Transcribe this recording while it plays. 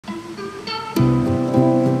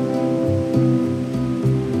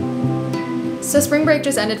So spring break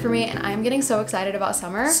just ended for me and I'm getting so excited about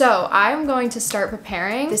summer. So I'm going to start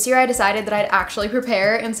preparing. This year I decided that I'd actually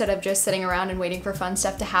prepare instead of just sitting around and waiting for fun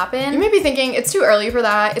stuff to happen. You may be thinking it's too early for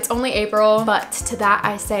that. It's only April, but to that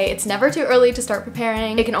I say it's never too early to start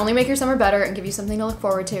preparing. It can only make your summer better and give you something to look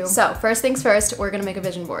forward to. So first things first, we're gonna make a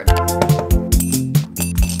vision board.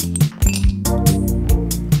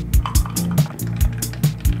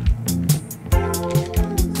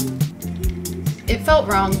 It felt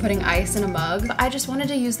wrong putting ice in a mug, but I just wanted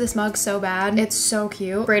to use this mug so bad. It's so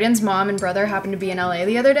cute. Brayden's mom and brother happened to be in LA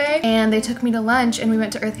the other day and they took me to lunch and we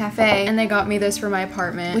went to Earth Cafe and they got me this for my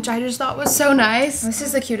apartment, which I just thought was so nice. This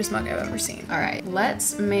is the cutest mug I've ever seen. All right,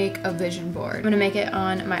 let's make a vision board. I'm gonna make it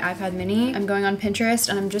on my iPad mini. I'm going on Pinterest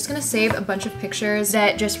and I'm just gonna save a bunch of pictures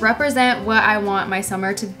that just represent what I want my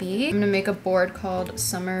summer to be. I'm gonna make a board called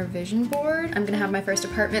Summer Vision Board. I'm gonna have my first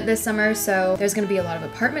apartment this summer, so there's gonna be a lot of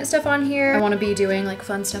apartment stuff on here. I wanna be doing like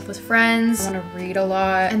fun stuff with friends. I want to read a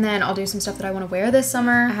lot, and then I'll do some stuff that I want to wear this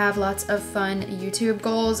summer. I have lots of fun YouTube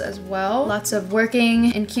goals as well. Lots of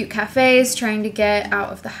working in cute cafes, trying to get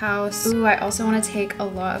out of the house. Ooh, I also want to take a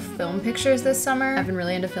lot of film pictures this summer. I've been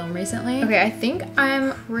really into film recently. Okay, I think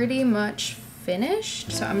I'm pretty much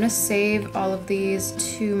finished. So I'm gonna save all of these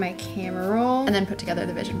to my camera roll and then put together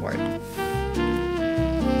the vision board.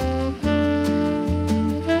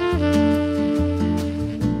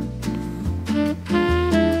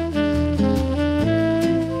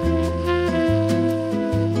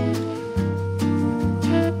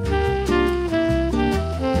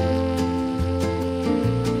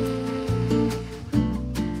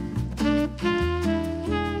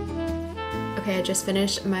 I just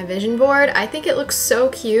finished my vision board. I think it looks so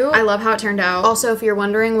cute. I love how it turned out. Also, if you're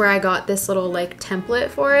wondering where I got this little like template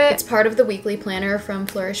for it, it's part of the weekly planner from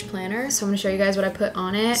Flourish Planner. So I'm gonna show you guys what I put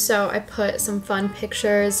on it. So I put some fun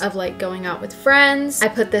pictures of like going out with friends. I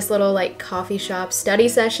put this little like coffee shop study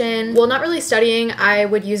session. Well, not really studying. I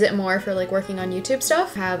would use it more for like working on YouTube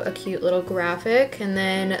stuff. I have a cute little graphic and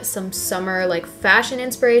then some summer like fashion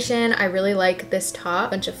inspiration. I really like this top.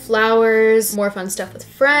 Bunch of flowers, more fun stuff with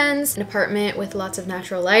friends, an apartment with lots of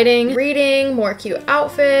natural lighting, reading, more cute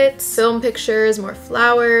outfits, film pictures, more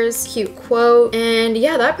flowers, cute quote, and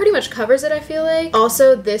yeah, that pretty much covers it, I feel like.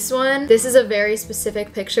 Also, this one, this is a very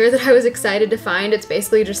specific picture that I was excited to find. It's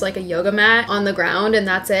basically just like a yoga mat on the ground and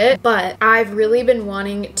that's it, but I've really been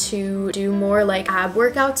wanting to do more like ab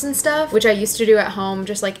workouts and stuff, which I used to do at home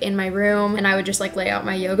just like in my room, and I would just like lay out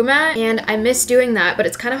my yoga mat, and I miss doing that, but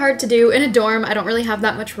it's kind of hard to do in a dorm. I don't really have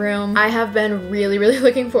that much room. I have been really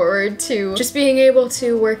looking forward to just being able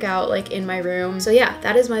to work out like in my room. So yeah,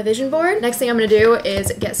 that is my vision board. Next thing I'm gonna do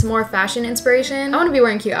is get some more fashion inspiration. I want to be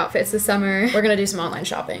wearing cute outfits this summer. We're gonna do some online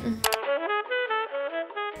shopping.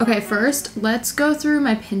 Okay, first, let's go through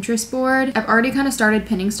my Pinterest board. I've already kind of started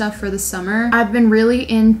pinning stuff for the summer. I've been really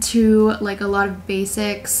into like a lot of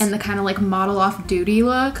basics and the kind of like model off duty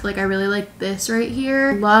look. Like I really like this right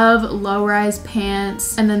here. Love low-rise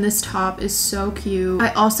pants. And then this top is so cute.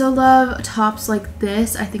 I also love tops like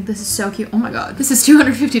this. I think this is so cute. Oh my God, this is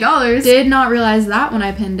 $250. Did not realize that when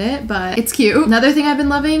I pinned it, but it's cute. Another thing I've been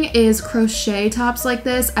loving is crochet tops like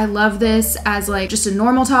this. I love this as like just a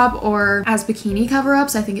normal top or as bikini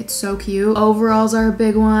cover-ups. I think it's so cute. Overalls are a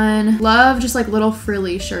big one. Love just like little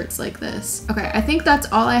frilly shirts like this. Okay, I think that's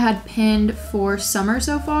all I had pinned for summer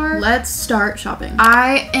so far. Let's start shopping.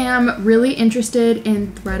 I am really interested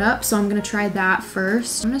in ThredUp, so I'm gonna try that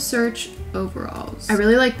first. I'm gonna search overalls. I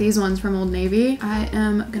really like these ones from Old Navy. I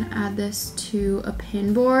am gonna add this to a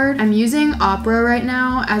pin board. I'm using Opera right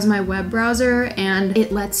now as my web browser, and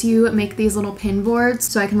it lets you make these little pin boards,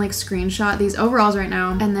 so I can like screenshot these overalls right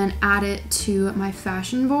now and then add it to my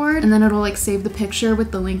fashion board, and then it'll like save the picture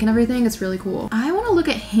with the link and everything. It's really cool. I want to look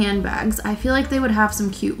at handbags. I feel like they would have some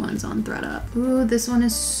cute ones on ThredUp. Ooh, this one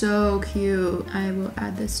is so cute. I will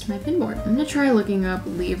add this to my pin board. I'm gonna try looking up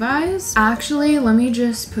Levi's. Actually, let me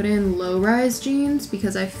just put in low-rise jeans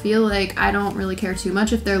because I feel like I don't really care too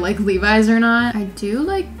much if they're like Levi's or not. I do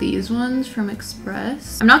like these ones from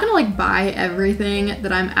Express. I'm not gonna like buy everything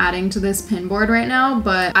that I'm adding to this pin board right now,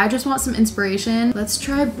 but I just want some inspiration. Let's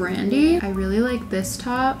try Brandy. I really like this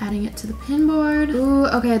top. Adding it to the pin board. Ooh,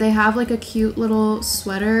 okay, they have like a cute little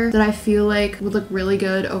sweater that I feel like would look really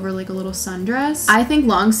good over like a little sundress. I think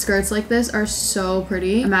long skirts like this are so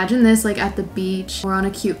pretty. Imagine this like at the beach or on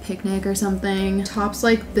a cute picnic or something. Tops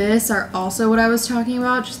like this are also what I was talking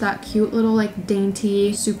about, just that cute little like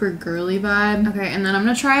dainty, super girly vibe. Okay, and then I'm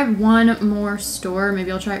gonna try one more store.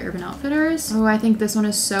 Maybe I'll try Urban Outfitters. Oh, I think this one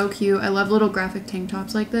is so cute. I love little graphic tank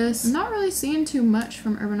tops like this. I'm not really seeing too much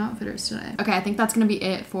from Urban Outfitters today. Okay, I think that's gonna be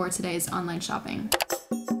it for today's online shopping.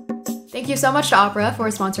 Thank you so much to Opera for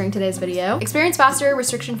sponsoring today's video. Experience faster,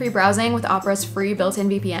 restriction-free browsing with Opera's free built-in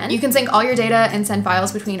VPN. You can sync all your data and send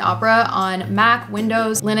files between Opera on Mac,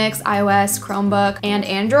 Windows, Linux, iOS, Chromebook, and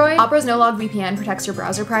Android. Opera's no-log VPN protects your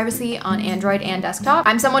browser privacy on Android and desktop.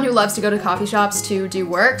 I'm someone who loves to go to coffee shops to do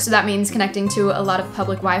work, so that means connecting to a lot of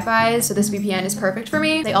public Wi-Fi, so this VPN is perfect for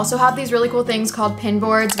me. They also have these really cool things called pin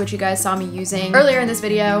boards, which you guys saw me using earlier in this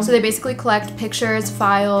video. So they basically collect pictures,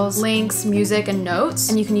 files, links, music, and notes,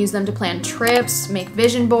 and you can use them to plan trips, make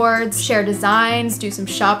vision boards, share designs, do some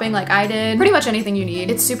shopping like I did, pretty much anything you need.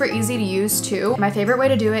 It's super easy to use too. My favorite way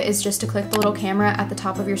to do it is just to click the little camera at the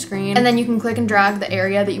top of your screen, and then you can click and drag the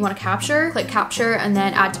area that you want to capture, click capture, and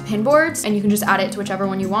then add to pin boards, and you can just add it to whichever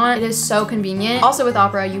one you want. It is so convenient. Also with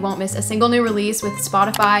Opera, you won't miss a single new release with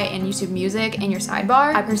Spotify and YouTube Music in your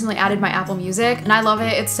sidebar. I personally added my Apple Music, and I love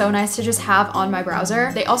it. It's so nice to just have on my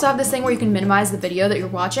browser. They also have this thing where you can minimize the video that you're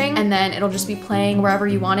watching, and then it'll just be playing wherever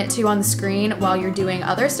you want it to on the screen while you're doing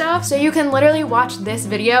other stuff. So you can literally watch this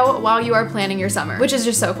video while you are planning your summer, which is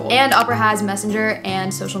just so cool. And Opera has Messenger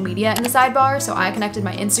and social media in the sidebar, so I connected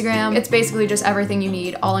my Instagram. It's basically just everything you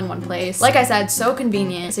need all in one place. Like I said, so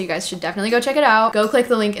convenient, so you guys should definitely go check it out. Go click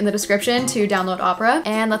the link in the description to download Opera,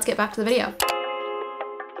 and let's get back to the video.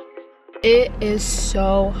 It is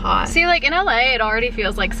so hot. See, like in LA, it already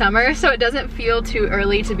feels like summer, so it doesn't feel too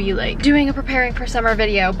early to be like doing a preparing for summer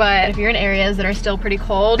video, but if you're in areas that are still pretty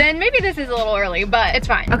cold, then maybe this is a little early, but it's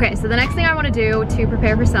fine. Okay, so the next thing I want to do to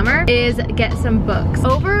prepare for summer is get some books.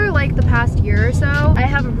 Over like the past year or so, I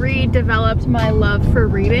have redeveloped my love for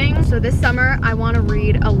reading. So this summer, I want to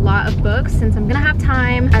read a lot of books since I'm gonna have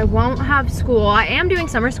time. I won't have school. I am doing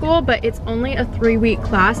summer school, but it's only a 3-week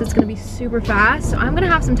class. It's gonna be super fast, so I'm gonna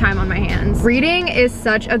have some time on my hands. Reading is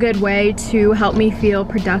such a good way to help me feel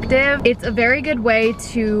productive. It's a very good way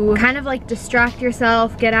to kind of like distract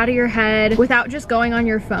yourself, get out of your head without just going on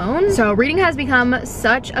your phone. So reading has become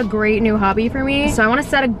such a great new hobby for me. So I want to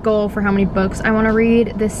set a goal for how many books I want to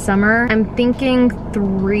read this summer. I'm thinking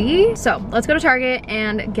 3. So let's go to Target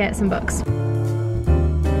and get some books.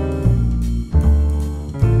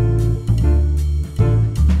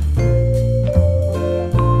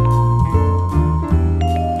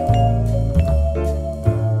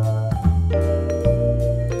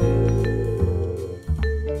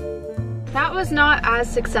 Not as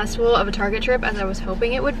successful of a Target trip as I was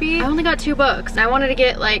hoping it would be. I only got 2 books. I wanted to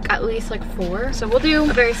get like at least like 4, so we'll do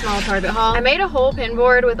a very small Target haul. I made a whole pin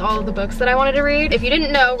board with all of the books that I wanted to read. If you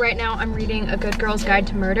didn't know, right now I'm reading A Good Girl's Guide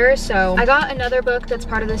to Murder, so I got another book that's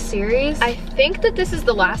part of this series. I think that this is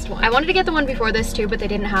the last one. I wanted to get the one before this too, but they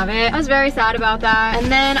didn't have it. I was very sad about that. And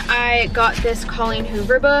then I got this Colleen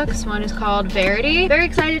Hoover book. This one is called Verity. Very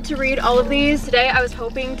excited to read all of these. Today I was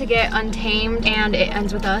hoping to get Untamed and It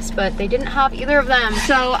Ends With Us, but they didn't have either of them.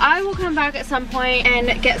 So I will come back at some point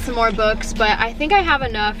and get some more books, but I think I have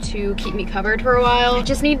enough to keep me covered for a while. I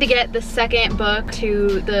just need to get the second book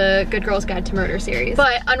to the Good Girl's Guide to Murder series.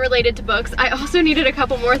 But unrelated to books, I also needed a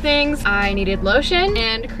couple more things. I needed lotion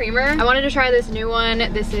and creamer. I wanted to try this new one.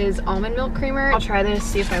 This is almond milk creamer. I'll try this,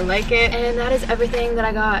 see if I like it. And that is everything that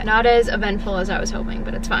I got. Not as eventful as I was hoping,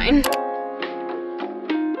 but it's fine.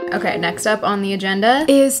 Okay, next up on the agenda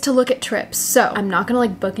is to look at trips. So I'm not gonna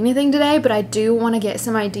like book anything today, but I do want to get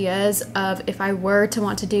some ideas of if I were to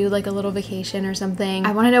want to do like a little vacation or something.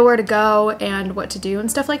 I want to know where to go and what to do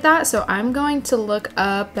and stuff like that. So I'm going to look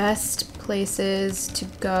up best places to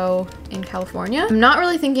go in California. I'm not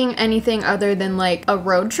really thinking anything other than like a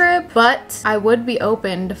road trip, but I would be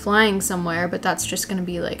open to flying somewhere, but that's just gonna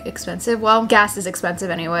be like expensive. Well, gas is expensive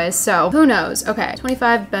anyways, so who knows? Okay,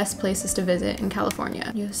 25 best places to visit in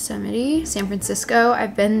California. Yosemite, San Francisco,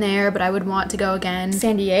 I've been there, but I would want to go again.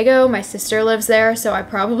 San Diego, my sister lives there, so I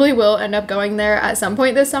probably will end up going there at some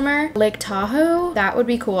point this summer. Lake Tahoe, that would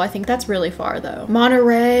be cool. I think that's really far though.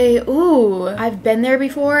 Monterey, ooh, I've been there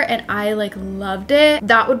before and I like loved it.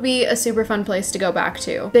 That would be a super fun place to go back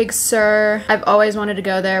to. Big Sur, I've always wanted to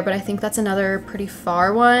go there, but I think that's another pretty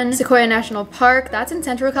far one. Sequoia National Park, that's in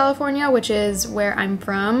Central California, which is where I'm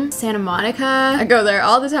from. Santa Monica, I go there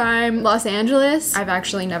all the time. Los Angeles, I've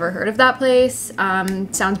actually never heard of that place.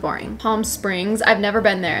 Sounds boring. Palm Springs, I've never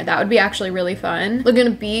been there. That would be actually really fun.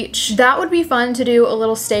 Laguna Beach, that would be fun to do a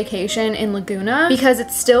little staycation in Laguna because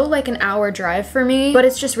it's still like an hour drive for me, but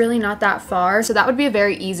it's just really not that far. So that would be a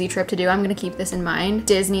very easy trip to do do. I'm gonna keep this in mind.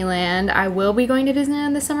 Disneyland. I will be going to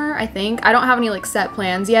Disneyland this summer, I think. I don't have any like set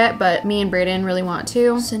plans yet, but me and Brayden really want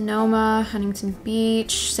to. Sonoma, Huntington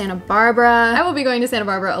Beach, Santa Barbara. I will be going to Santa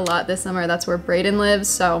Barbara a lot this summer. That's where Brayden lives,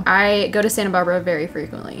 so I go to Santa Barbara very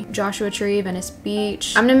frequently. Joshua Tree, Venice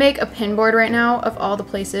Beach. I'm gonna make a pin board right now of all the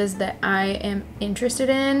places that I am interested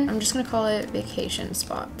in. I'm just gonna call it vacation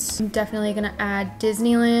spots. I'm definitely gonna add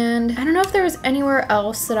Disneyland. I don't know if there was anywhere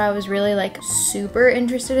else that I was really like super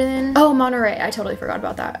interested in. Oh, Monterey. I totally forgot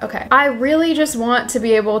about that. Okay. I really just want to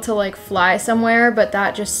be able to like fly somewhere, but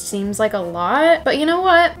that just seems like a lot. But you know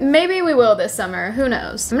what? Maybe we will this summer. Who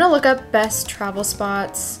knows? I'm gonna look up best travel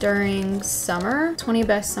spots during summer. 20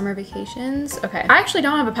 best summer vacations. Okay. I actually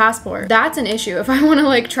don't have a passport. That's an issue. If I want to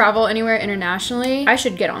like travel anywhere internationally, I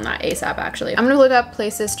should get on that ASAP actually. I'm gonna look up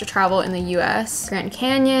places to travel in the US. Grand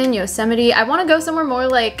Canyon, Yosemite. I want to go somewhere more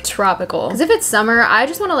like tropical. Because if it's summer, I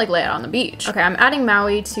just want to like lay it on the beach. Okay, I'm adding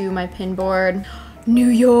Maui to my pin board. New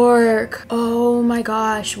York. Oh my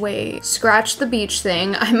gosh, wait. Scratch the beach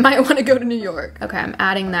thing. I might want to go to New York. Okay, I'm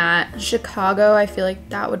adding that. Chicago, I feel like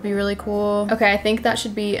that would be really cool. Okay, I think that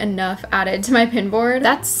should be enough added to my pin board.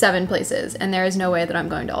 That's 7 places, and there is no way that I'm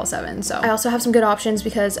going to all 7. So I also have some good options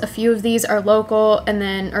because a few of these are local and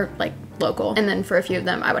then, or like local, and then for a few of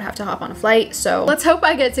them I would have to hop on a flight. So let's hope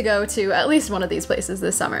I get to go to at least one of these places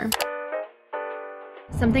this summer.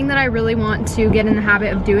 Something that I really want to get in the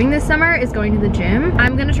habit of doing this summer is going to the gym.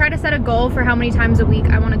 I'm gonna try to set a goal for how many times a week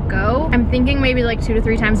I wanna go. I'm thinking maybe like 2 to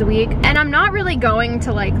 3 times a week. And I'm not really going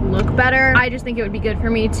to like look better. I just think it would be good for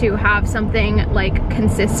me to have something like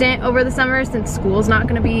consistent over the summer since school's not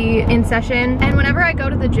gonna be in session. And whenever I go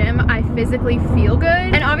to the gym, I physically feel good.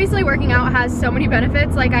 And obviously working out has so many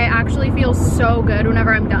benefits. Like I actually feel so good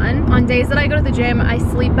whenever I'm done. On days that I go to the gym, I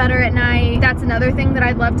sleep better at night. That's another thing that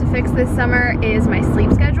I'd love to fix this summer is my sleep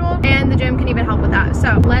schedule, and the gym can even help with that.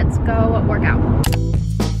 So let's go work out.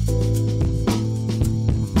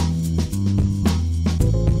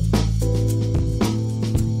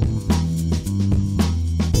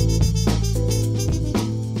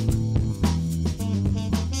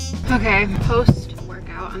 Okay, post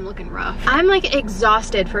workout, I'm looking rough. I'm like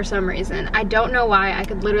exhausted for some reason. I don't know why. I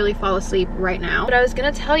could literally fall asleep right now. But I was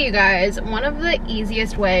gonna tell you guys, one of the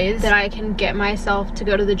easiest ways that I can get myself to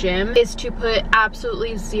go to the gym is to put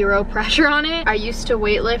absolutely 0 pressure on it. I used to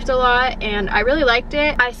weightlift a lot and I really liked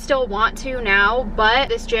it. I still want to now, but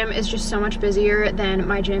this gym is just so much busier than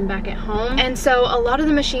my gym back at home. And so a lot of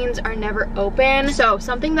the machines are never open. So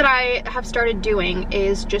something that I have started doing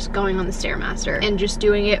is just going on the Stairmaster and just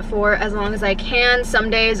doing it for as long as I can. Some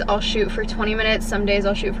days I'll shoot for 20 minutes, some days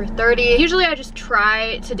I'll shoot for 30. Usually I just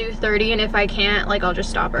try to do 30, and if I can't, like I'll just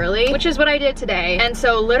stop early, which is what I did today. And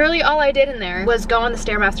so literally all I did in there was go on the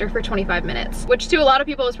Stairmaster for 25 minutes, which to a lot of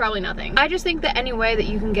people is probably nothing. I just think that any way that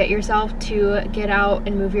you can get yourself to get out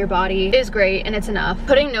and move your body is great, and it's enough.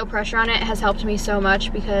 Putting no pressure on it has helped me so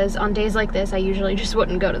much because on days like this, I usually just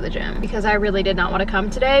wouldn't go to the gym because I really did not want to come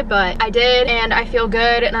today, but I did, and I feel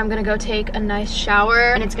good, and I'm gonna go take a nice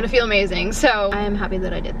shower, and it's gonna feel amazing. So I am happy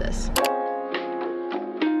that I did this.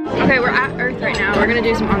 Okay, we're at Earth right now. We're gonna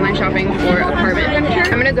do some online shopping for apartment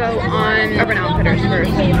furniture. I'm gonna go on Urban Outfitters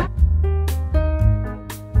first.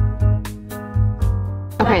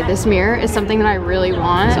 Okay, this mirror is something that I really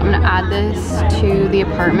want, so I'm gonna add this to the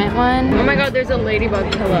apartment one. Oh my god, there's a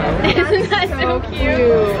ladybug pillow. Isn't that so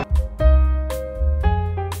cute?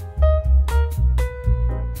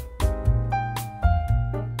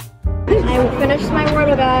 I finished my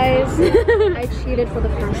order, guys. I cheated for the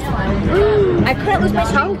first time. I couldn't lose my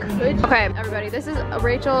chunk. Okay, everybody, this is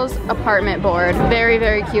Rachel's apartment board. Very,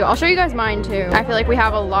 very cute. I'll show you guys mine too. I feel like we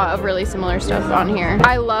have a lot of really similar stuff on here.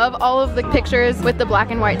 I love all of the pictures with the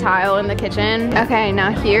black and white tile in the kitchen. Okay,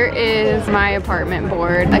 now here is my apartment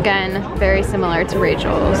board. Again, very similar to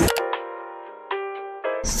Rachel's.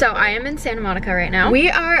 So I am in Santa Monica right now. We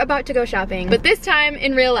are about to go shopping, but this time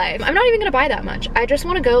in real life. I'm not even gonna buy that much. I just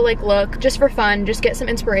wanna go like look, just for fun, just get some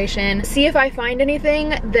inspiration, see if I find anything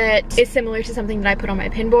that is similar to something that I put on my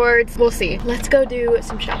pin boards. We'll see. Let's go do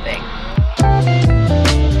some shopping.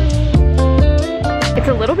 It's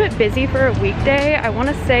a little bit busy for a weekday. I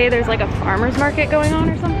wanna say there's like a farmer's market going on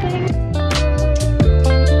or something.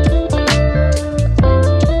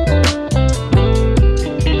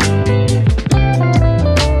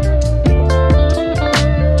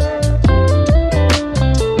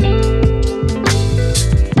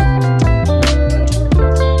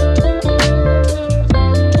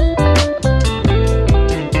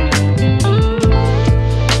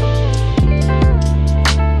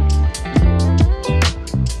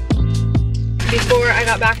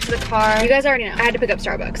 got back to the car. You guys already know, I had to pick up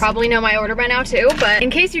Starbucks. Probably know my order by now too, but in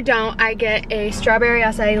case you don't, I get a strawberry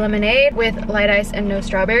acai lemonade with light ice and no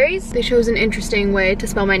strawberries. They chose an interesting way to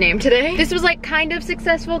spell my name today. This was like kind of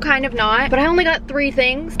successful, kind of not, but I only got 3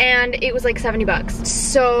 things and it was like 70 bucks.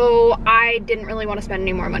 So I didn't really want to spend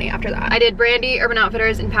any more money after that. I did Brandy, Urban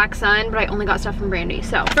Outfitters, and PacSun, but I only got stuff from Brandy.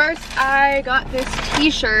 So first I got this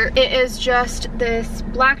t-shirt. It is just this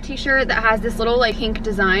black t-shirt that has this little like pink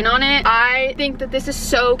design on it. I think that this is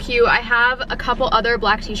so cute. I have a couple other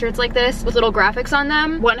black t-shirts like this with little graphics on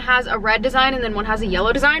them. One has a red design and then one has a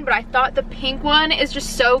yellow design, but I thought the pink one is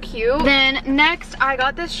just so cute. Then next I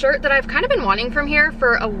got this shirt that I've kind of been wanting from here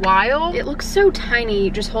for a while. It looks so tiny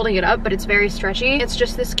just holding it up, but it's very stretchy. It's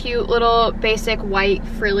just this cute little basic white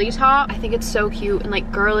frilly top. I think it's so cute and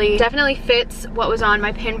like girly. Definitely fits what was on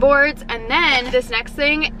my pin boards. And then this next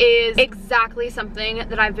thing is exactly something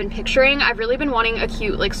that I've been picturing. I've really been wanting a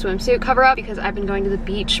cute like swimsuit cover up because I've been going to the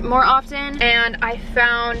beach more often, and I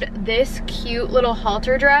found this cute little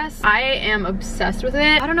halter dress. I am obsessed with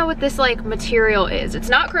it. I don't know what this like material is. It's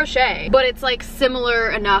not crochet, but it's like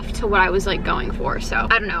similar enough to what I was like going for. So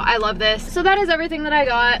I don't know, I love this. So that is everything that I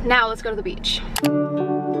got. Now let's go to the beach.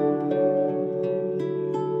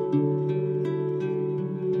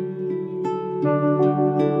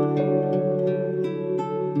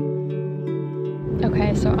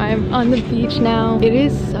 Okay, so I'm on the beach now. It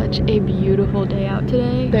is such a beautiful day out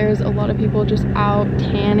today. There's a lot of people just out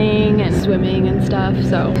tanning and swimming and stuff,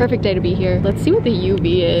 so perfect day to be here. Let's see what the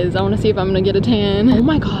UV is. I want to see if I'm gonna get a tan. Oh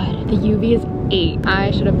my god, the UV is 8.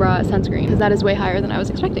 I should have brought sunscreen because that is way higher than I was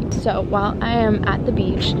expecting. So while I am at the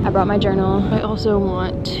beach, I brought my journal. I also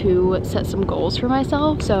want to set some goals for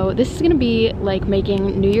myself. So this is gonna be like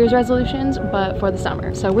making New Year's resolutions, but for the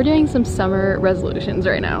summer. So we're doing some summer resolutions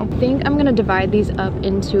right now. I think I'm gonna divide these up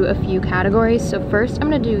into a few categories. So first I'm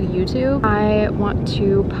gonna do YouTube. I want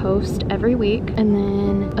to post every week, and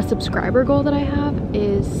then a subscriber goal that I have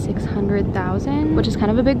is 600,000, which is kind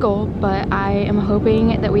of a big goal, but I am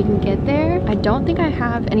hoping that we can get there. I don't think I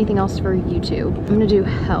have anything else for YouTube. I'm gonna do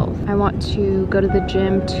health. I want to go to the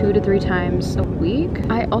gym 2 to 3 times a week.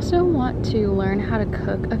 I also want to learn how to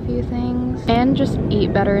cook a few things and just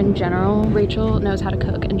eat better in general. Rachel knows how to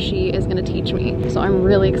cook and she is gonna teach me, so I'm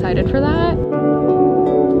really excited for that.